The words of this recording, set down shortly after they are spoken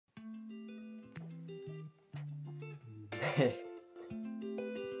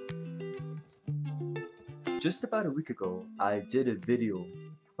Just about a week ago, I did a video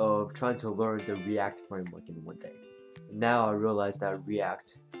of trying to learn the React framework in one day. Now I realized that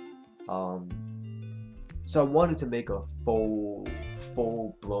React, so I wanted to make a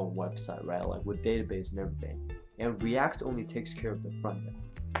full-blown website, right? Like with database and everything. And React only takes care of the front end.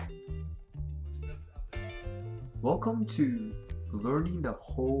 Welcome to learning the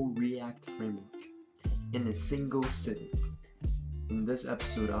whole React framework in a single sitting. In this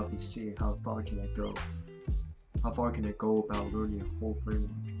episode, I'll be seeing how far can I go about learning a whole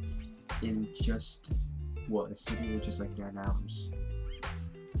framework in just, a sitting or just like 9 hours.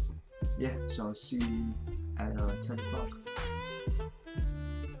 Yeah, so I'll see you at 10 o'clock.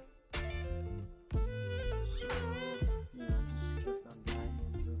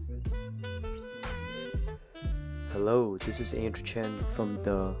 Hello, this is Andrew Chen from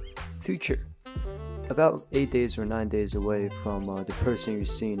the future. About 8 days or 9 days away from the person you're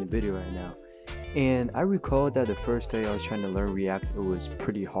seeing in the video right now. And I recall that the first day I was trying to learn React, it was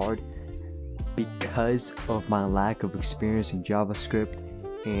pretty hard because of my lack of experience in JavaScript,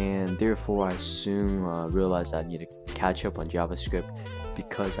 and therefore I soon realized I need to catch up on JavaScript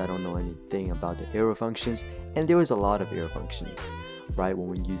because I don't know anything about the arrow functions, and there was a lot of arrow functions, right? When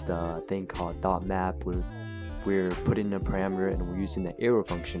we use the thing called .map, we're putting in a parameter and we're using the arrow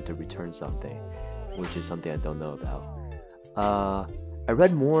function to return something, which is something I don't know about. I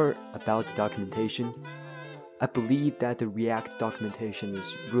read more about the documentation. I believe that the React documentation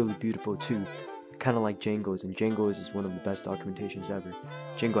is really beautiful too, kind of like Django's, and Django's is one of the best documentations ever.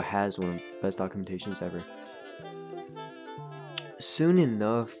 Django has one of the best documentations ever. Soon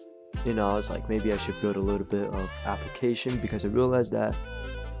enough, I was like, maybe I should build a little bit of application because I realized that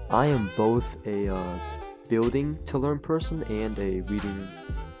I am both a building to learn person and a reading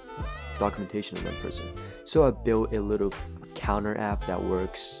documentation to learn person. So I built a little counter app that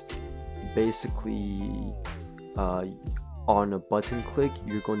works basically on a button click.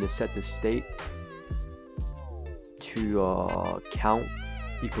 You're going to set the state to count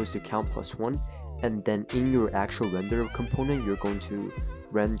equals to count plus 1, and then in your actual render component you're going to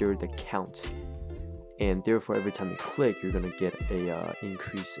render the count, and therefore every time you click you're going to get a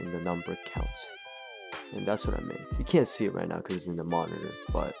increase in the number counts. And that's what I made. You can't see it right now because it's in the monitor,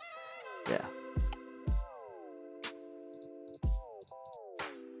 but yeah.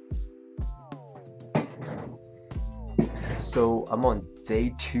 So I'm on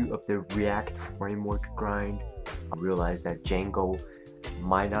day 2 of the React framework grind. I realized that Django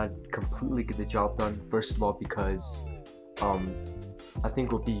might not completely get the job done. First of all, because I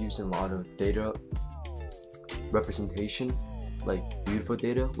think we'll be using a lot of data representation, like beautiful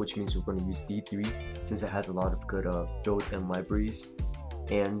data, which means we're going to use D3 since it has a lot of good built-in libraries,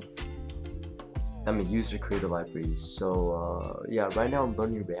 and user created libraries. So yeah, right now I'm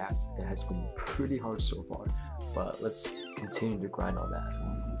learning React. It has been pretty hard so far, but let's continue to grind on that.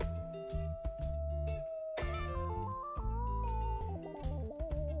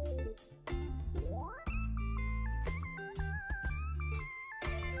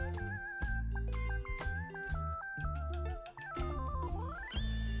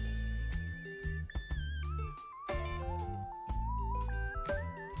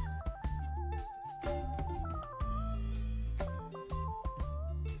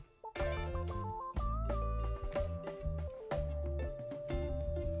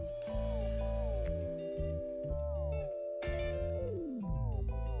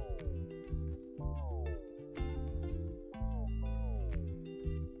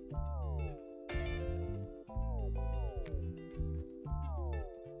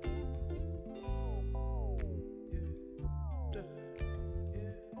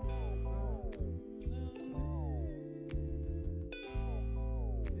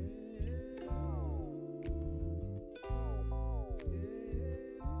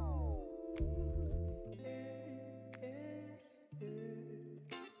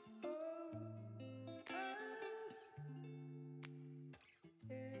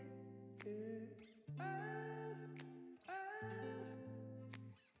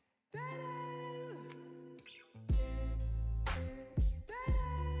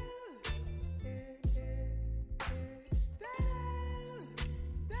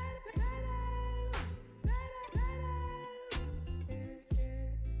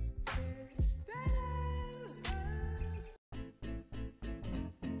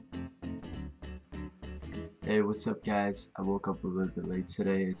 Hey, what's up guys? I woke up a little bit late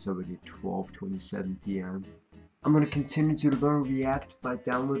today. It's already 12:27 p.m. I'm gonna continue to learn React by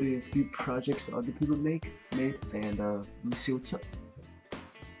downloading a few projects that other people made, and let me see what's up.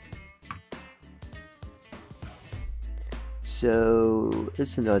 So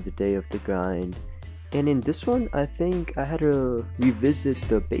it's another day of the grind, and in this one I think I had to revisit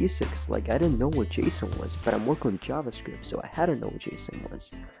the basics. Like I didn't know what JSON was, but I'm working with JavaScript, so I had to know what JSON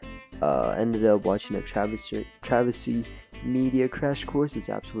was. Ended up watching a Travesty Media crash course. It's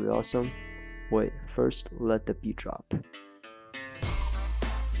absolutely awesome. Wait, first let the beat drop.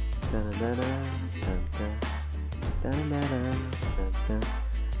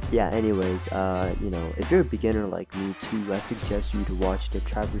 Yeah, anyways, if you're a beginner like me too, I suggest you to watch the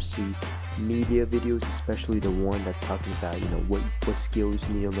Travesty Media videos, especially the one that's talking about, what skills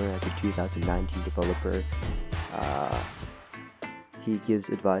you need to learn as a 2019 developer. He gives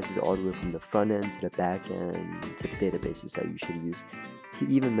advices all the way from the front end to the back end to databases that you should use. He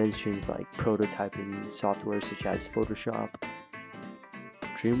even mentions like prototyping software such as Photoshop,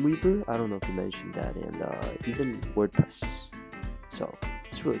 Dreamweaver, I don't know if he mentioned that, and even WordPress. So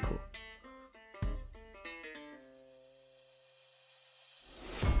it's really cool.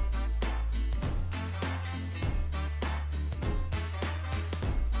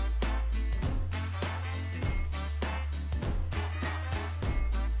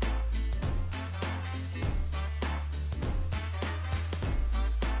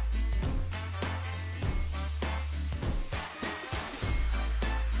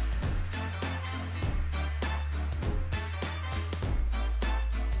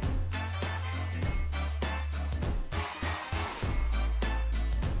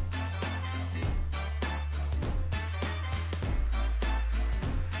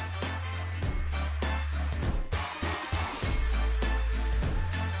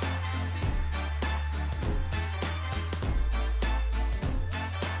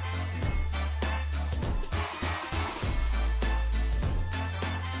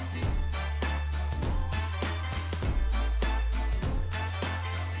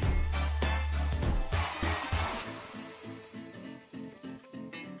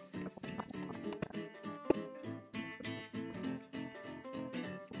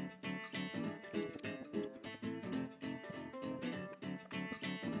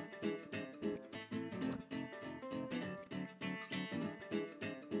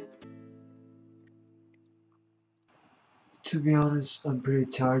 To be honest, I'm pretty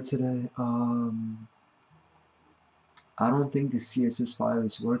tired today. I don't think the CSS file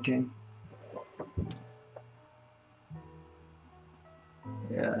is working.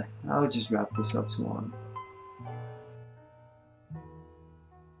 Yeah, I'll just wrap this up tomorrow.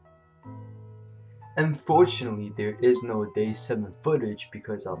 Unfortunately, there is no day 7 footage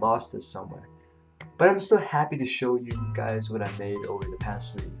because I lost it somewhere. But I'm still happy to show you guys what I made over the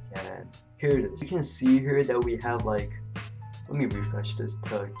past week, and here it is. You can see here that we have like, let me refresh this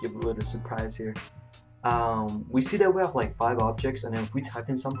to give a little surprise here. We see that we have like 5 objects, and then if we type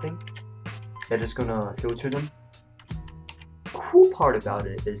in something, that is gonna filter them. Cool part about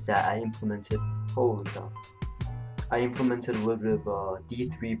it is that I implemented, holy cow, I implemented a little bit of a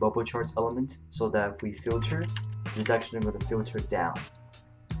D3 bubble charts element so that if we filter, it's actually going to filter down.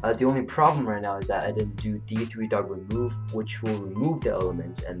 The only problem right now is that I didn't do d3.remove, which will remove the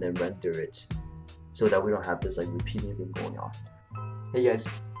element and then render it, so that we don't have this like repeating thing going on. Hey guys,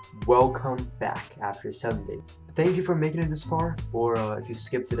 welcome back after 7 days. Thank you for making it this far, or if you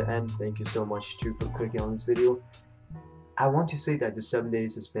skipped to the end, thank you so much too for clicking on this video. I want to say that the 7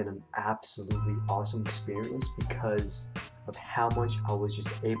 days has been an absolutely awesome experience because of how much I was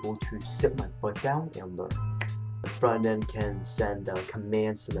just able to sit my butt down and learn. The front end can send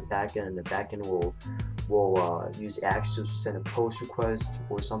commands to the back end, and the back end will use Axe to send a post request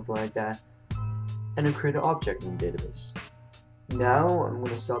or something like that, and then create an object in the database. Now I'm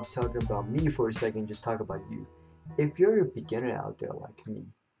going to stop talking about me for a second and just talk about you. If you're a beginner out there like me,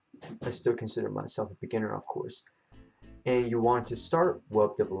 I still consider myself a beginner of course, and you want to start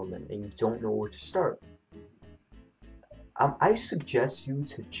web development and you don't know where to start, I suggest you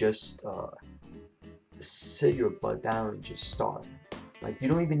to just sit your butt down and just start. Like, you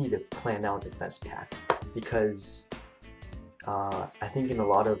don't even need to plan out the best path, because I think in a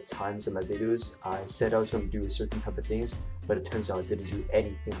lot of times in my videos I said I was going to do a certain type of things, but it turns out I didn't do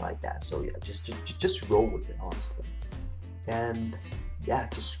anything like that. So yeah, just roll with it, honestly. And yeah,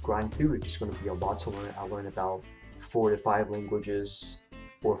 just grind through it. There's going to be a lot to learn. I learned about 4 to 5 languages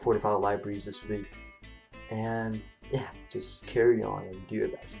or 4 to 5 libraries this week, and yeah, just carry on and do your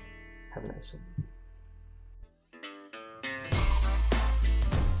best. Have a nice one.